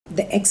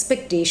The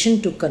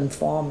expectation to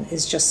conform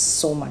is just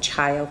so much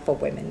higher for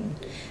women.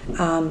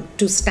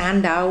 To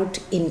stand out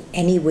in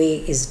any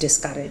way is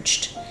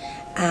discouraged,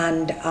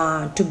 and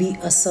to be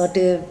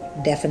assertive,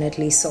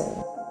 definitely so.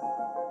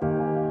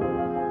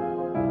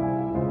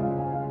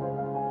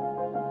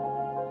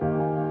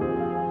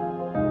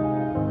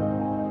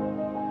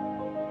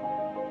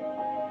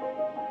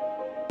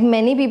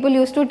 Many people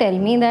used to tell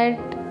me that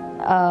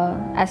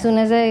as soon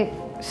as I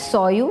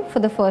saw you for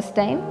the first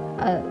time,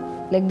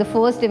 like the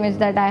first image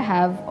that I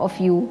have of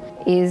you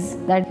is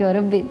that you're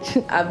a bitch.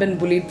 I've been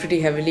bullied pretty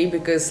heavily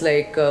because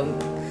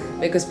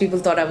people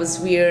thought I was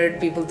weird,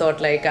 people thought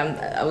like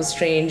I was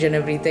strange and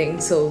everything.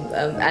 So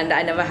and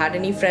I never had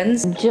any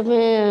friends. जब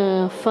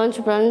मैं फंच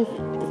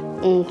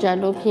brand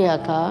चालू किया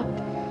था,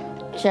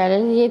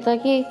 challenge ये था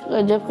कि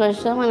जब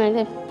customer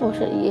मैंने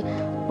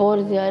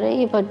बोल दिया अरे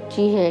ये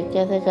बच्ची है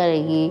कैसे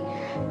करेगी,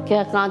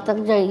 क्या कहाँ तक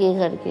जाएगी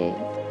करके।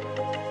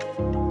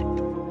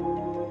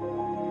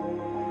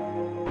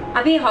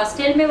 अभी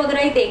हॉस्टल में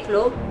वगैरह ही देख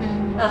लो,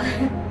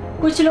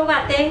 कुछ लोग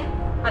आते हैं,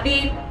 अभी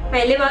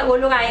पहले वो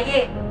लोग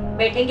आएंगे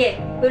बैठेंगे,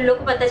 फिर लोग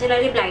को पता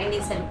चला कि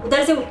ब्लाइंडिंग से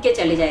उधर से उठ के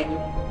चले जाएंगे।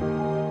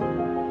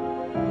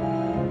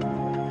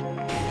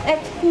 At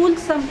school,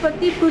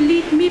 somebody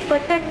bullied me,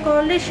 but at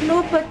college,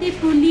 nobody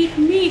bullied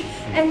me,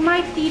 and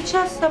my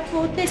teacher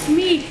supported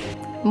me.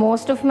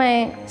 Most of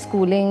my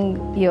schooling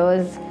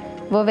years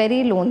were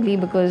very lonely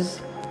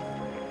because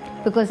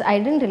I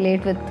didn't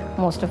relate with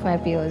most of my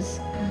peers.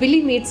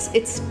 Believe me,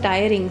 it's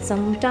tiring.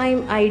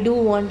 Sometimes I do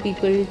want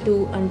people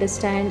to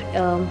understand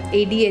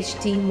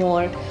ADHD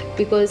more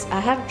because I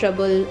have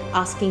trouble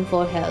asking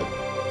for help.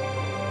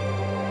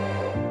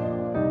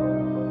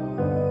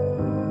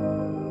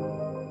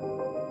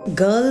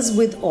 Girls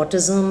with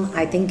autism,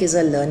 I think, is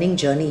a learning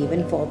journey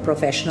even for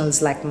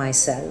professionals like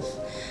myself.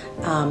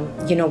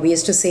 We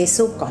used to say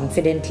so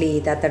confidently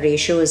that the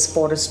ratio is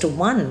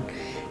 4:1.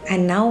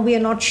 And now we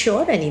are not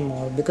sure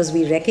anymore because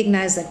we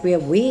recognize that we are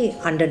way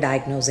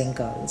underdiagnosing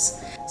girls.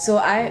 So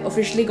I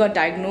officially got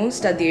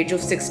diagnosed at the age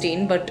of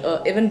 16, but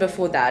even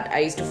before that, I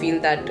used to feel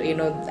that,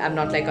 I'm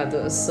not like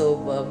others. So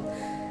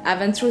I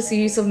went through a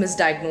series of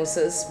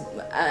misdiagnoses,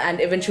 and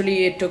eventually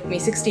it took me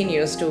 16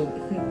 years to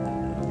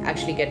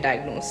actually get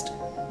diagnosed.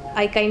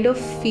 I kind of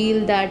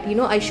feel that,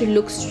 I should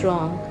look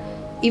strong,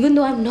 even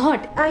though I'm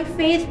not. I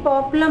face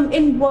problem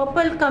in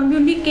verbal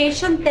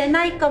communication, then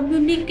I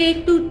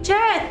communicate to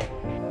chat.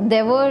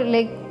 There were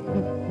like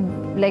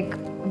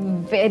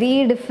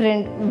very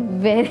different,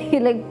 very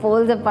like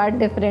poles apart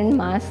different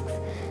masks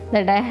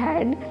that I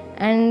had,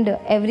 and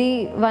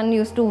everyone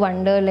used to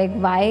wonder like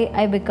why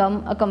I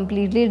become a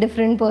completely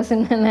different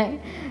person when I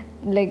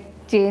like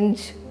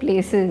change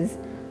places.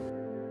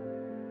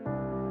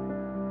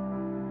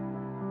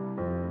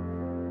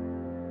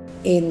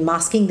 In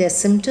masking their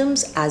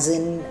symptoms, as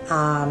in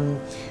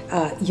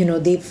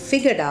they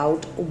figured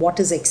out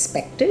what is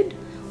expected,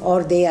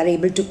 or they are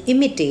able to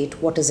imitate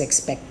what is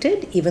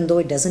expected even though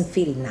it doesn't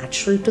feel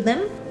natural to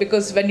them.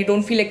 Because when you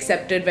don't feel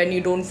accepted, when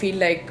you don't feel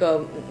like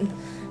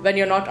when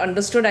you're not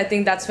understood, I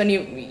think that's when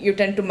you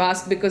tend to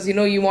mask because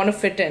you want to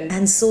fit in.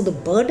 And so the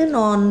burden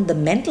on the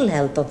mental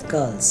health of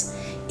girls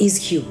is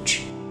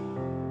huge.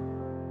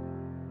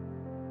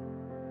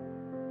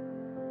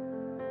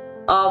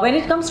 When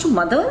it comes to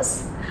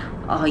mothers,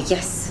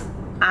 yes,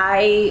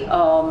 I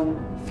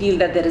feel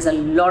that there is a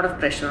lot of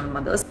pressure on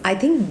mothers. I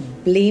think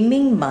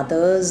blaming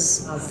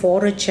mothers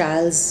for a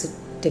child's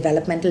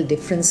developmental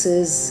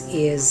differences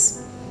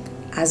is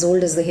as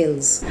old as the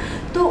hills.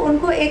 तो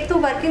उनको एक तो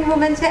working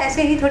women से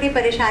ऐसे ही थोड़ी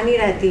परेशानी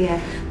रहती है,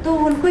 तो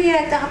उनको ये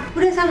रहता है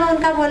पूरे समय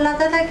उनका बोलना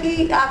था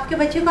कि आपके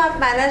बच्चे को आप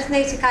मैनर्स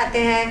नहीं सिखाते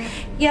हैं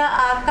या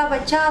आपका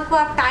बच्चा आपको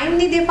आप टाइम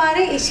नहीं दे पा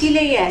रहे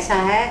इसीलिए ये ऐसा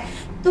है।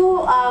 तो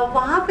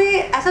वहाँ पे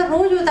ऐसा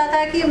रोज होता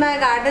था कि मैं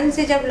गार्डन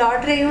से जब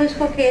लौट रही हूँ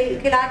उसको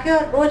खिला के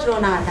और रोज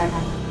रोना आता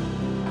था।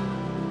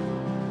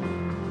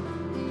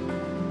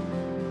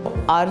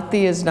 Aarti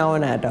is now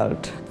an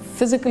adult.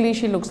 Physically,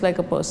 she looks like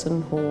a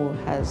person who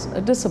has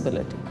a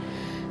disability.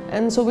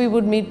 And so we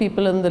would meet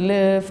people in the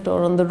lift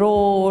or on the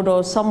road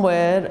or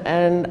somewhere,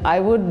 and I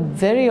would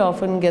very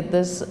often get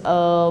this,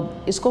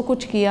 isko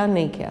kuch kiya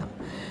nahi kiya.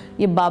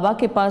 ये बाबा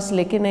के पास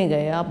लेके नहीं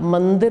गए, आप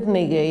मंदिर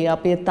नहीं गए,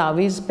 आप ये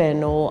तावीज़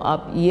पहनो,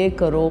 आप ये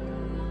करो.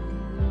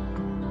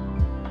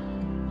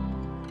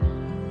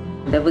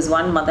 There was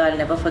one mother, I'll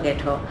never forget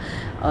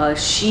her.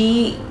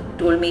 She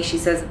told me, she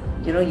says,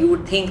 you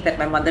would think that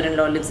my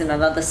mother-in-law lives in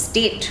another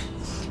state,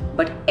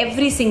 but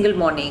every single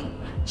morning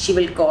she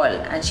will call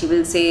and she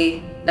will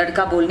say,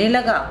 "Ladka bolne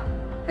laga?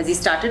 Has he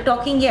started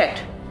talking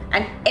yet?"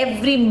 And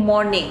every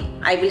morning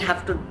I will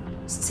have to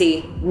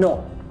say no.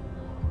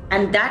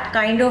 And that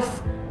kind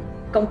of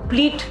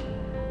complete,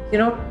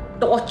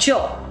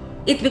 torture.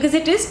 Because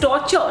it is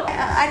torture.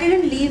 I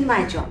didn't leave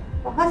my job.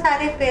 बहुत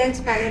सारे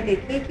parents मैंने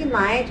देखे कि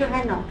माएँ जो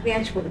है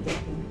नौकरियाँ छोड़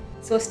देती हैं.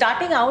 So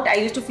starting out, I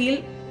used to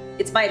feel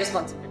it's my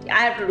responsibility.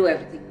 I have to do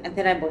everything, and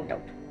then I burnt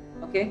out.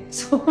 Okay,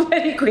 so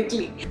very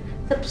quickly.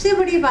 सबसे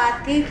बड़ी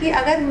बात थी कि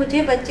अगर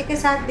मुझे बच्चे के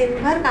साथ दिन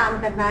भर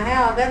काम करना है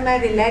और अगर मैं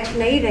रिलैक्स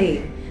नहीं रही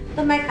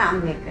तो मैं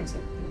काम नहीं कर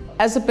सकती.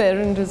 As a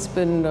parent, it's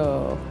been,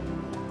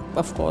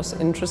 of course,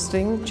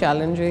 interesting,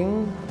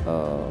 challenging,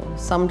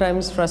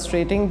 sometimes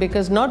frustrating,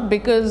 not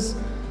because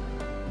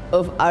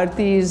of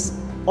Aarti's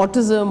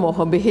autism or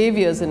her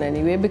behaviors in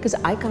any way, because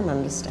I can't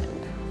understand.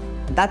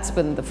 That's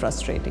been the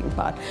frustrating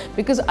part,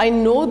 because I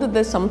know that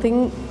there's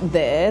something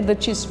there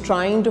that she's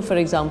trying to, for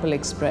example,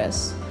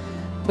 express,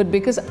 but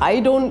because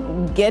I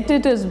don't get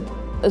it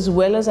as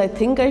well as I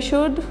think I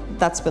should,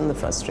 that's been the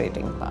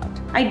frustrating part.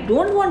 I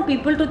don't want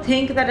people to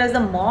think that as the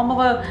mom of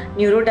a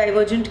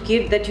neurodivergent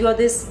kid that you are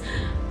this,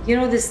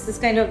 this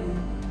kind of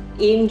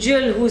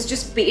angel who's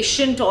just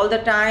patient all the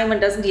time and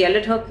doesn't yell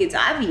at her kids.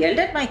 I've yelled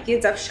at my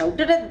kids, I've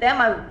shouted at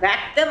them, I've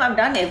whacked them, I've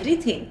done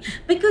everything,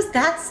 because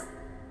that's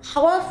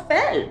how I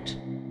felt.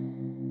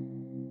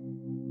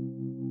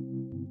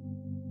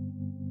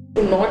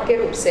 To not get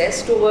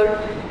obsessed over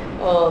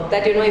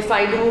that, if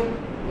I do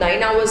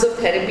 9 hours of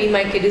therapy,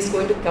 my kid is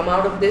going to come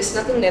out of this,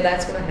 nothing like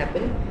that's going to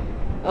happen.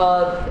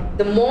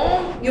 The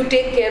more you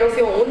take care of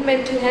your own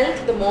mental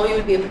health, the more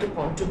you'll be able to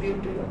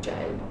contribute to your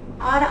child.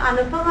 और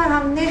अनुपम और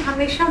हमने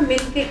हमेशा मिल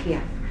के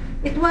किया.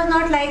 It was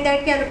not like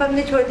that कि अनुपम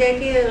ने छोड़ दिया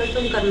कि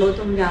तुम कर लो,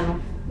 तुम जानो.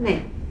 नहीं,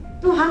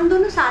 तो हम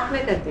दोनों साथ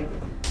में करते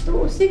थे. तो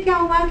उससे क्या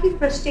हुआ कि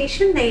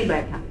frustration नहीं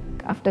बैठा.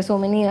 After so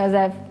many years,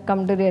 I've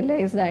come to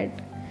realize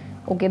that,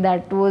 okay,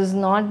 that was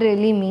not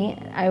really me.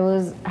 I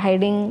was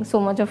hiding so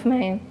much of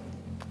my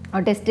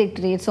autistic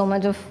traits, so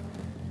much of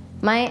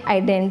my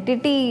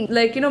identity.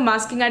 Like,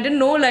 masking, I didn't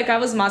know I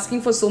was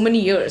masking for so many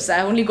years.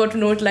 I only got to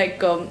know it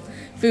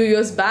few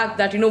years back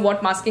that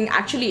what masking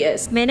actually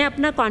is. मैंने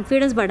अपना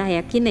confidence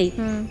बढ़ाया कि नहीं,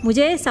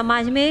 मुझे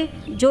समाज में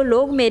जो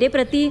लोग मेरे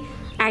प्रति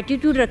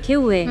एटीट्यूड रखे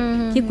हुए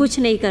हैं कि कुछ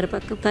नहीं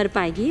कर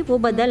पाएगी, वो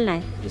बदलना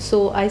है.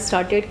 So I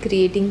started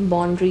creating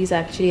boundaries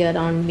actually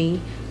around me.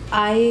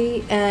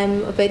 I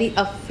am very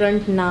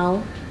upfront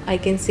now, I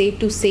can say,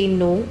 to say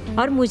no.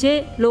 और मुझे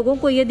लोगों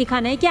को ये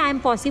दिखाना है कि I am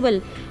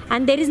possible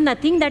and there is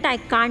nothing that I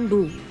can't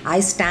do. I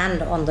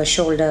stand on the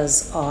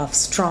shoulders of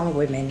strong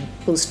women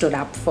who stood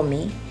up for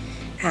me.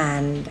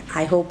 And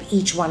I hope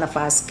each one of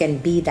us can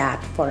be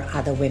that for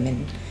other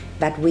women,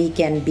 that we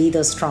can be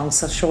the strong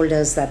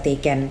shoulders that they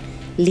can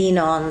lean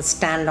on,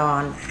 stand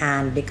on,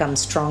 and become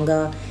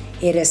stronger,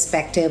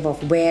 irrespective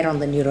of where on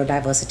the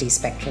neurodiversity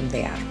spectrum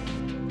they are.